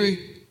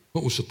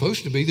what was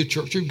supposed to be the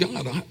church of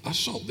God. I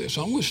saw this.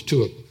 I was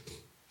to a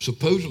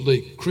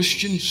supposedly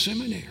Christian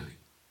seminary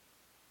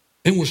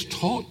and was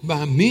taught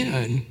by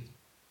men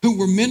who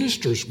were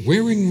ministers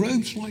wearing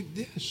robes like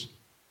this,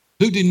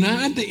 who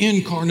denied the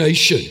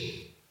incarnation.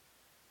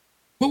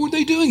 What were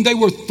they doing? They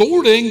were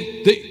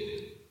thwarting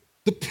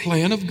the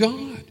plan of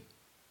God.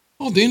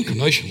 Oh, the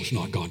incarnation was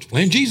not God's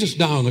plan. Jesus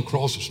died on the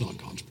cross was not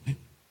God's plan.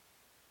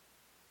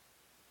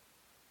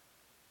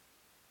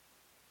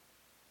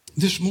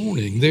 This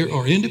morning, there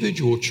are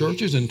individual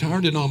churches, entire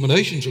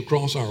denominations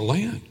across our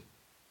land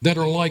that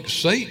are like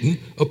Satan,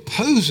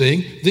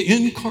 opposing the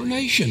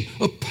incarnation,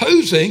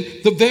 opposing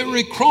the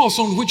very cross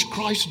on which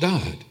Christ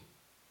died.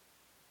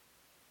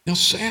 Now,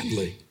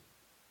 sadly,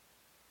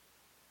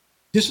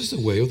 this is the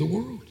way of the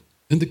world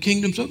and the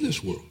kingdoms of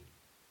this world.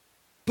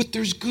 But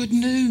there's good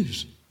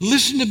news.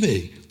 Listen to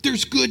me.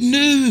 There's good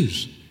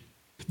news.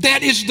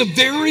 That is the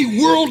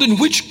very world in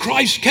which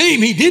Christ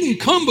came. He didn't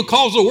come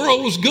because the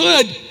world was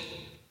good.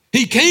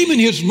 He came in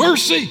his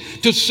mercy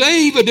to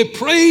save a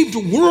depraved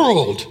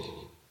world.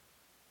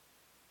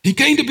 He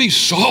came to be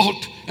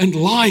salt and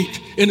light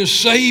and a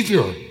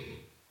Savior.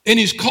 And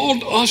he's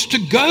called us to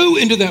go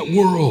into that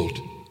world.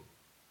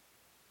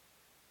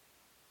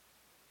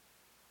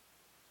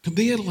 To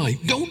be a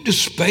light. Don't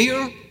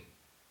despair.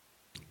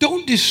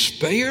 Don't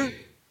despair.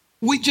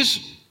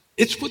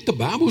 It's what the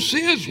Bible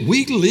says.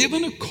 We live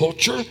in a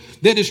culture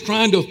that is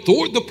trying to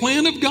thwart the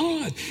plan of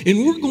God.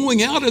 And we're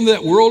going out into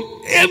that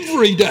world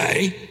every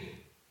day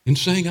and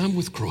saying, I'm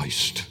with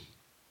Christ.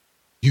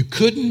 You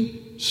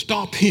couldn't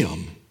stop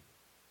him.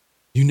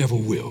 You never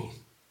will.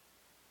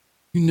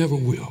 You never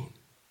will.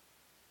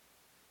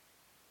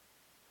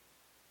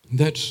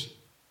 And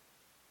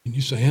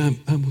you say,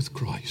 I'm with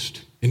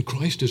Christ. And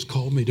Christ has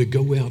called me to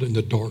go out in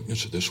the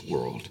darkness of this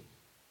world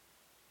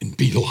and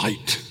be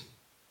light.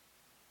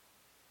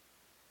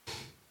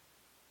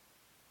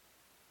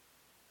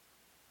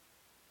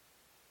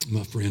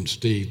 My friend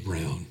Steve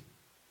Brown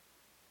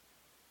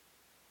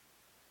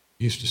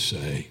used to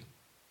say,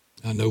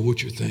 I know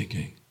what you're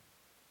thinking.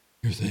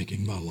 You're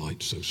thinking my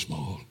light's so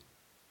small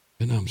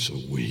and I'm so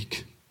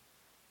weak.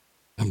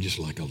 I'm just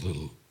like a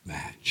little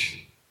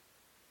match.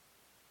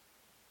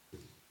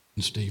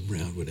 And Steve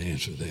Brown would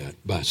answer that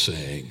by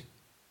saying,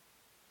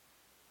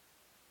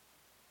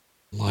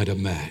 light a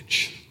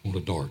match on a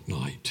dark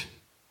night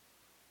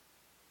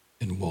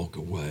and walk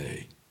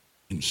away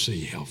and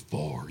see how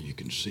far you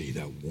can see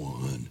that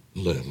one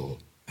little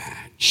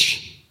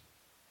match.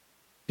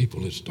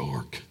 People, it's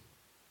dark.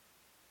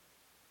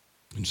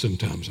 And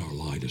sometimes our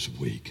light is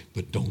weak,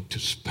 but don't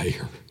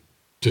despair.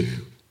 Do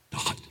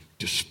not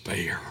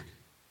despair.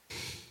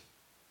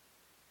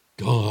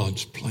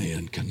 God's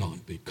plan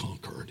cannot be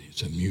conquered.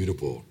 It's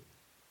immutable.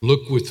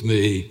 Look with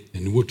me,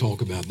 and we'll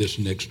talk about this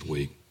next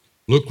week.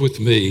 Look with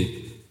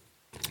me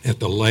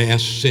at the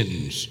last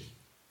sentence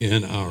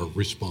in our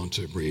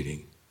responsive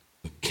reading.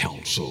 The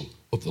counsel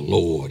of the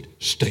Lord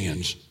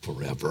stands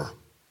forever.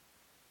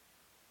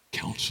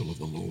 Counsel of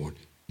the Lord.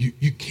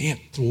 You can't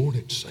thwart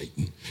it,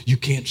 Satan. You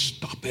can't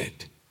stop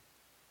it.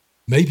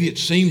 Maybe it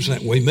seems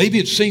that way. Maybe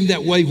it seemed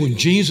that way when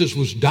Jesus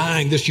was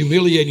dying, this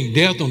humiliating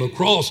death on a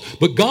cross.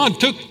 But God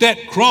took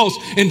that cross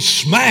and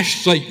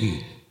smashed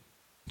Satan,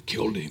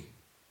 killed him.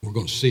 We're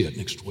going to see it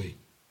next week.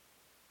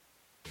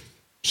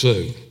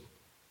 So,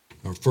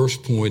 our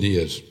first point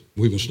is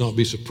we must not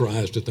be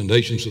surprised at the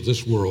nations of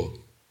this world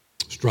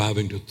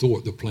striving to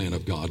thwart the plan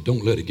of God.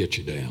 Don't let it get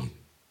you down.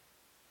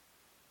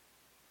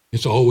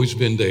 It's always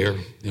been there,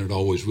 and it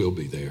always will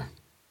be there.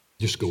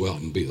 Just go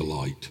out and be the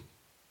light.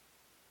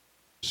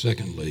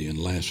 Secondly and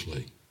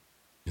lastly,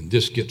 and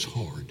this gets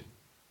hard,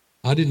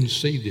 I didn't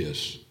see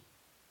this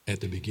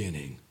at the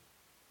beginning,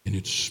 and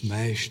it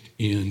smashed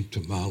into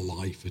my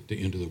life at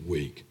the end of the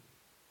week,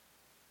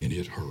 and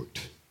it hurt.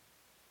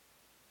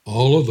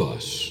 All of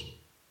us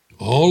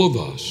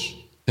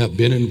have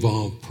been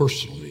involved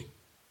personally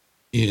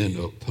in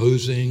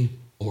opposing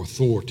or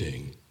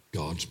thwarting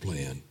God's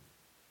plan.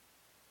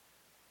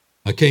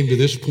 I came to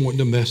this point in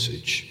the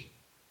message,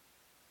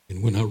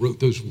 and when I wrote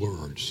those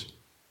words,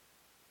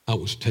 I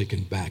was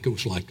taken back. It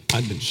was like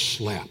I'd been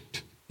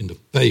slapped in the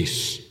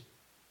face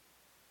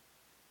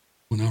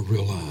when I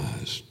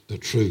realized the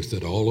truth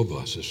that all of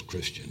us as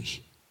Christians,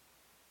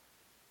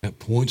 at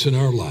points in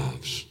our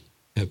lives,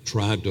 have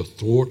tried to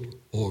thwart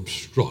or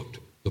obstruct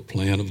the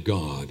plan of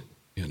God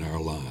in our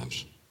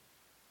lives.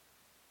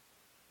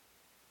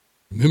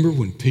 Remember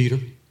when Peter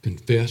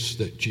confessed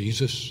that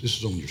Jesus, this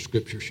is on your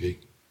scripture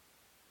sheet,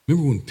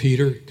 remember when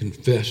Peter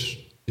confessed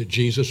that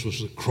Jesus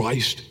was the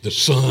Christ, the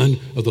Son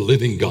of the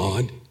living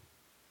God?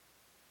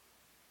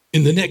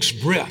 In the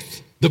next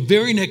breath, the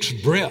very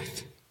next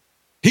breath,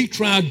 he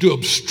tried to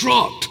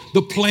obstruct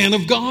the plan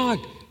of God.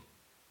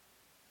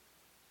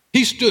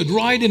 He stood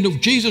right into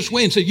Jesus'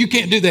 way and said, you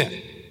can't do that.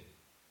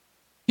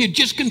 He had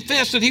just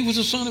confessed that he was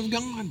the Son of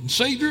God and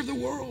Savior of the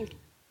world.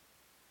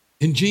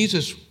 And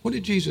Jesus, what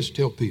did Jesus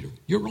tell Peter?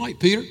 You're right,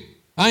 Peter.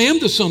 I am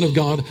the Son of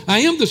God. I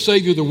am the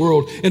Savior of the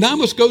world. And I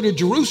must go to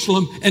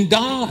Jerusalem and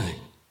die.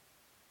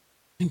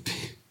 And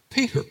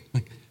Peter,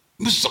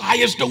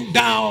 Messiahs don't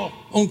die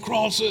on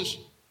crosses.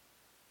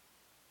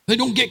 They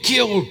don't get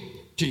killed,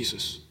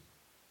 Jesus.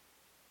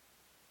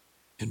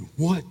 And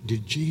what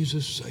did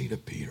Jesus say to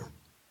Peter?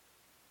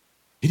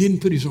 He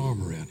didn't put his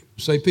arm around him.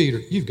 Say, Peter,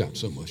 you've got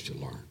so much to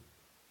learn.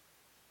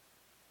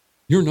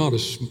 You're not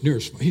near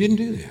as smart. He didn't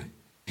do that.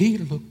 He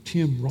looked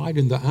him right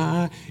in the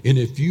eye, and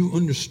if you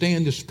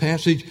understand this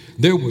passage,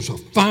 there was a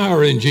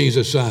fire in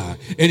Jesus' eye.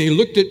 And he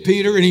looked at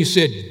Peter and he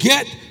said,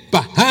 get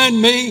behind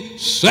me,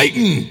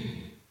 Satan.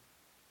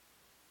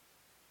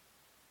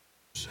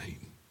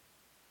 Satan.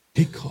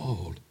 He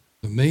called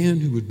the man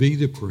who would be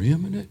the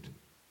preeminent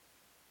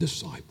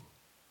disciple,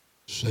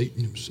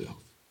 Satan himself.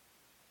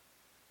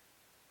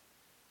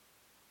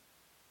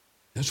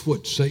 That's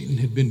what Satan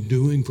had been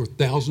doing for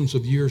thousands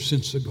of years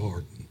since the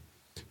garden,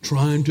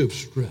 trying to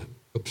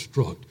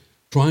obstruct,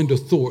 trying to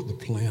thwart the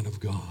plan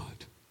of God.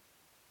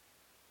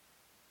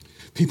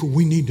 People,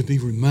 we need to be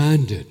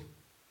reminded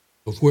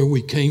of where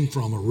we came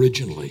from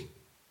originally.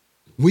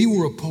 We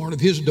were a part of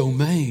his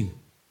domain.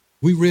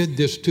 We read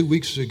this 2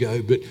 weeks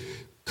ago, but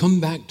come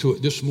back to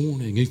it this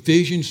morning.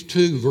 Ephesians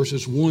 2,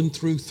 verses 1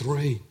 through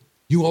 3.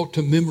 You ought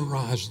to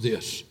memorize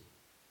this.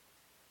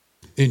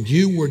 And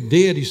you were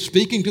dead. He's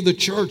speaking to the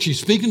church. He's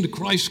speaking to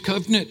Christ's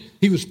covenant.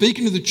 He was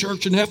speaking to the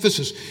church in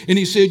Ephesus. And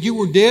he said, you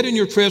were dead in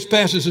your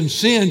trespasses and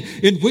sin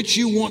in which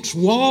you once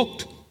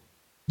walked.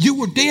 You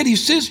were dead. He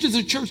says to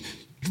the church,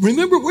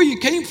 remember where you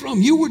came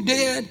from. You were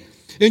dead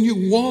and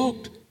you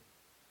walked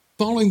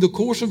following the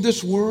course of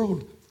this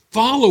world,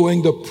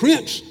 following the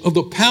prince of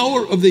the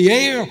power of the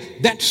air.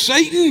 That's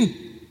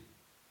Satan.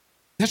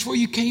 That's where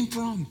you came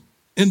from.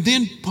 And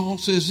then Paul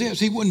says this.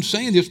 He wasn't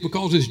saying this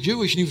because he's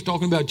Jewish and he was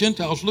talking about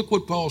Gentiles. Look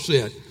what Paul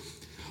said.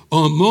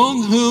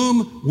 Among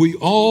whom we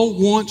all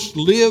once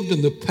lived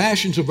in the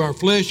passions of our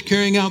flesh,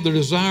 carrying out the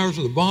desires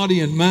of the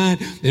body and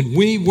mind, and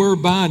we were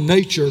by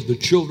nature the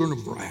children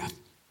of wrath,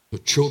 the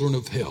children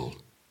of hell,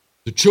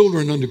 the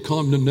children under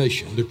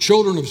condemnation, the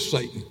children of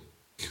Satan.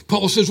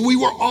 Paul says we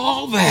were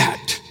all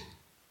that.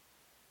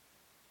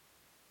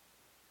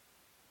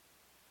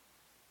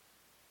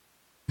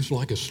 It's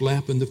like a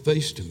slap in the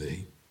face to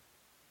me.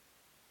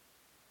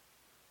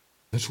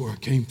 That's where I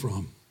came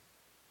from.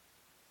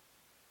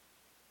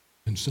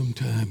 And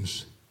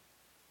sometimes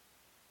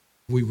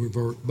we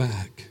revert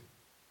back.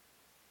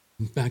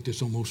 In fact,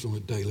 it's almost on a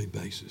daily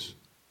basis.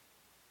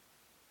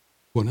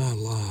 When I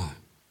lie,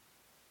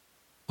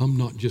 I'm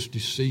not just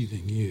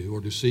deceiving you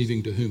or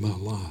deceiving to whom I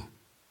lie.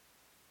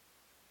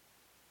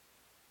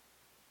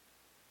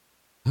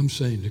 I'm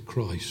saying to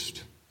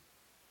Christ,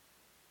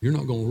 you're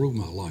not going to rule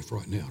my life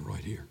right now,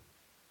 right here.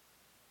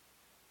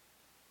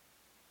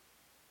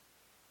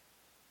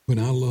 When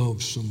I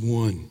love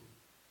someone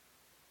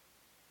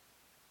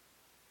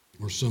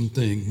or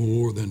something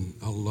more than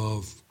I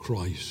love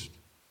Christ,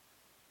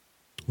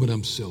 when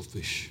I'm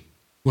selfish,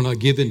 when I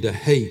give in to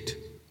hate,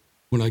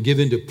 when I give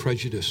in to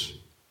prejudice,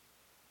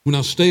 when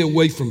I stay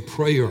away from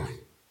prayer.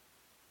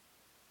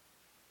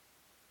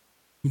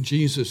 When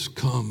Jesus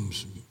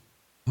comes,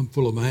 I'm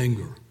full of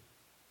anger,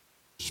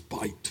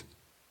 spite,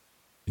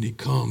 and he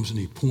comes and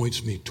he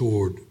points me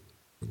toward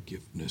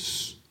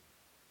forgiveness.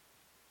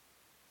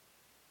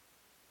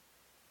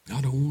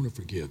 I don't want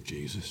to forgive,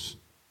 Jesus.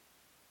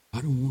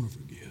 I don't want to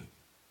forgive.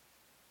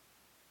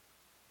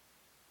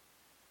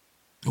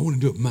 I want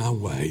to do it my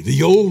way,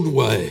 the old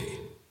way.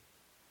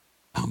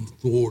 I'm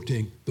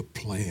thwarting the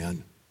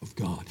plan of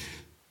God.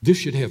 This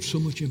should have so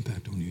much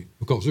impact on you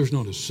because there's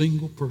not a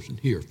single person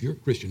here. If you're a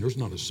Christian, there's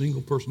not a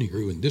single person here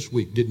who in this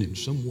week didn't in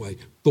some way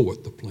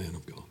thwart the plan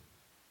of God.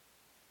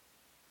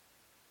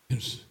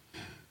 It's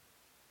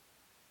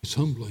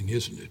humbling,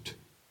 isn't it?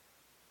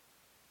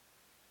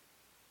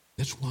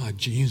 That's why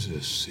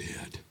Jesus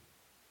said,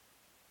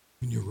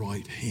 when your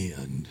right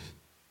hand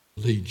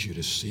leads you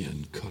to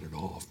sin, cut it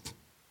off.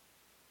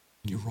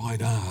 When your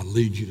right eye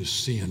leads you to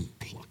sin,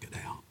 pluck it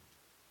out.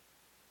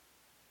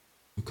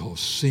 Because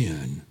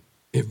sin,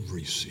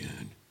 every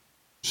sin,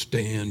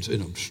 stands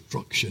in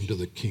obstruction to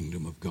the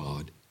kingdom of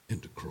God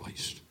and to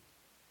Christ.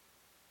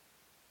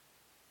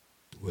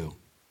 Well,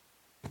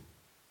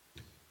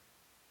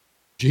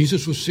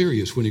 Jesus was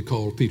serious when he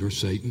called Peter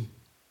Satan.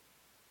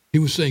 He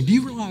was saying, do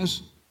you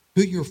realize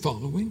who you're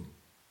following?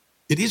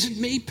 It isn't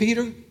me,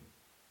 Peter.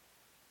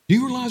 Do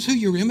you realize who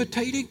you're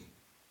imitating?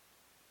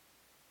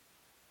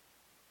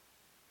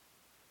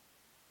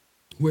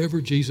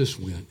 Wherever Jesus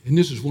went, and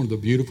this is one of the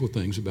beautiful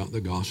things about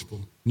the gospel,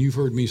 and you've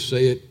heard me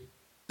say it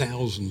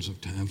thousands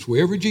of times,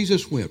 wherever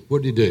Jesus went,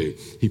 what did he do?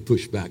 He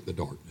pushed back the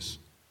darkness.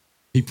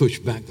 He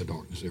pushed back the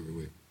darkness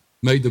everywhere.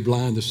 Made the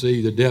blind to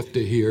see, the deaf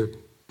to hear.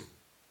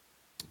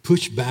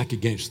 Pushed back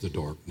against the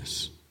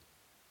darkness.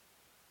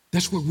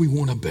 That's where we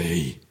want to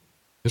be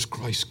as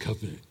Christ's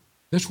covenant.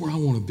 That's where I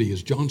want to be,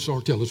 as John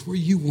Sartell. That's where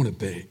you want to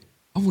be.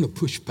 I want to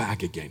push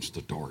back against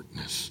the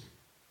darkness,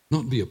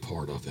 not be a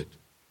part of it.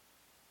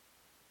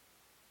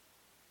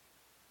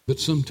 But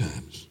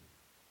sometimes,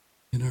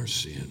 in our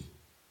sin,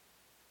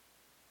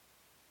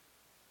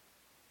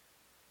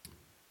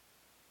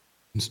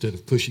 instead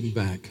of pushing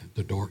back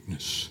the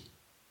darkness,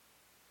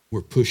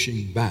 we're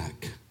pushing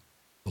back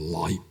the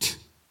light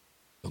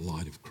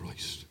of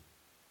Christ.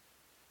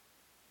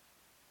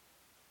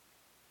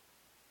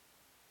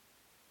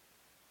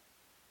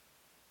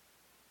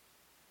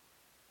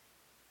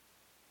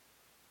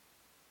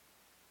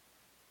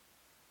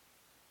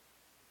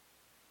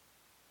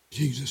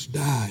 Jesus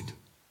died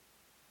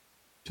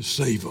to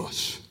save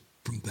us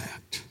from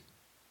that.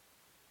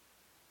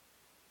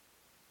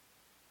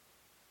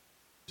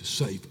 To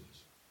save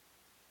us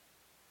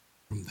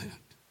from that.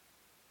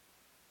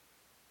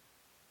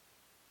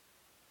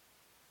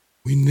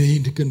 We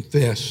need to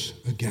confess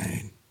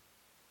again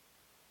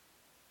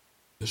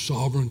the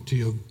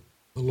sovereignty of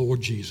the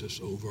Lord Jesus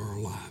over our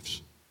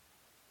lives.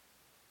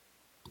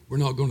 We're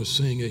not going to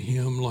sing a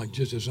hymn like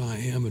Just As I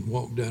Am and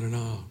walk down an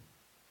aisle.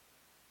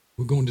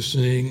 We're going to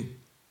sing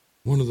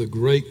one of the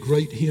great,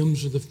 great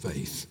hymns of the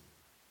faith,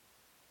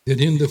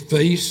 that in the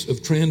face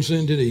of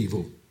transcendent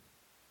evil,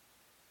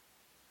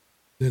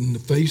 that in the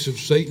face of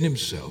Satan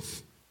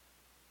himself,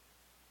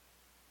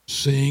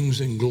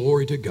 sings in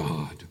glory to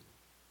God,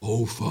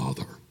 "Oh,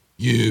 Father,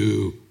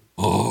 you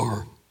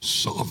are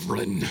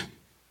sovereign."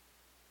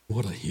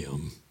 What a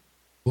hymn.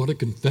 What a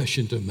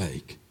confession to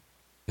make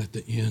at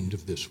the end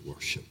of this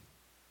worship.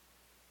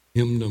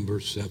 Hymn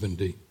number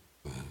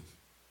 75.